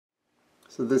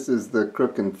So this is the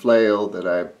Crook and Flail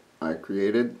that I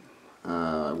created.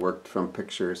 I worked from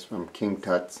pictures from King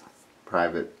Tut's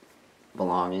private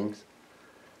belongings.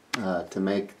 To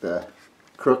make the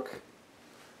Crook,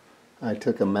 I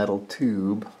took a metal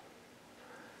tube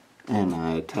and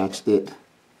I attached it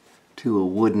to a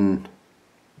wooden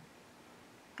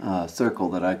circle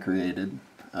that I created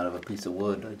out of a piece of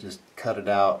wood. I just cut it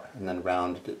out and then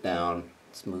rounded it down,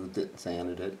 smoothed it,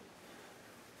 sanded it.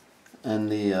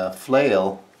 And the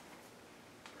flail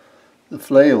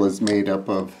is made up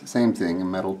of the same thing, a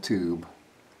metal tube,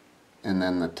 and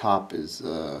then the top is,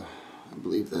 I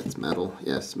believe that's metal,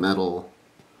 yes, metal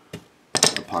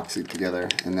epoxied together,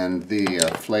 and then the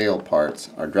flail parts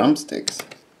are drumsticks.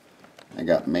 I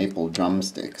got maple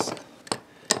drumsticks,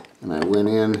 and I went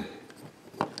in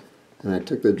and I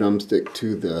took the drumstick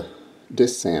to the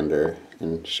disc sander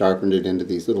and sharpened it into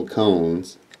these little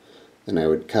cones. Then I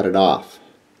would cut it off,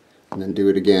 and then do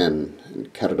it again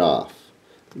and cut it off,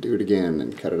 do it again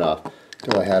and cut it off,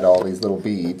 till I had all these little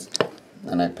beads.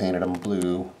 And I painted them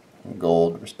blue and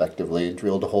gold respectively,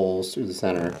 drilled holes through the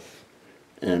center,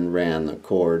 and ran the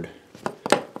cord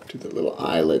to the little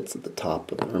eyelets at the top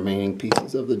of the remaining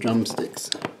pieces of the drumsticks.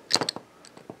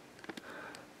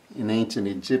 In ancient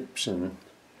Egyptian,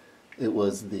 it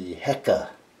was the Heka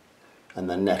and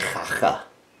the Nekhaka.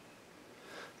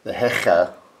 The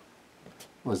Heka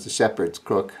was the shepherd's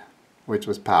crook, which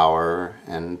was power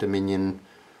and dominion,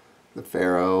 the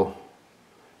pharaoh,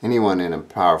 anyone in a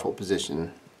powerful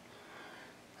position.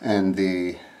 And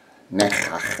the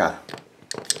Nekhaka,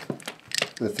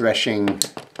 the threshing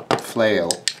flail,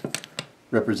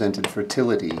 represented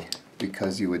fertility,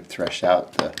 because you would thresh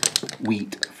out the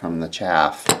wheat from the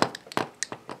chaff.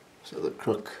 So the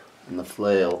crook and the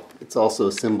flail, it's also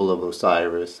a symbol of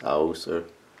Osiris, Hausser,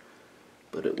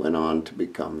 but it went on to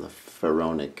become the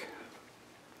pharaonic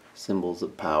symbols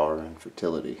of power and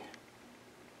fertility.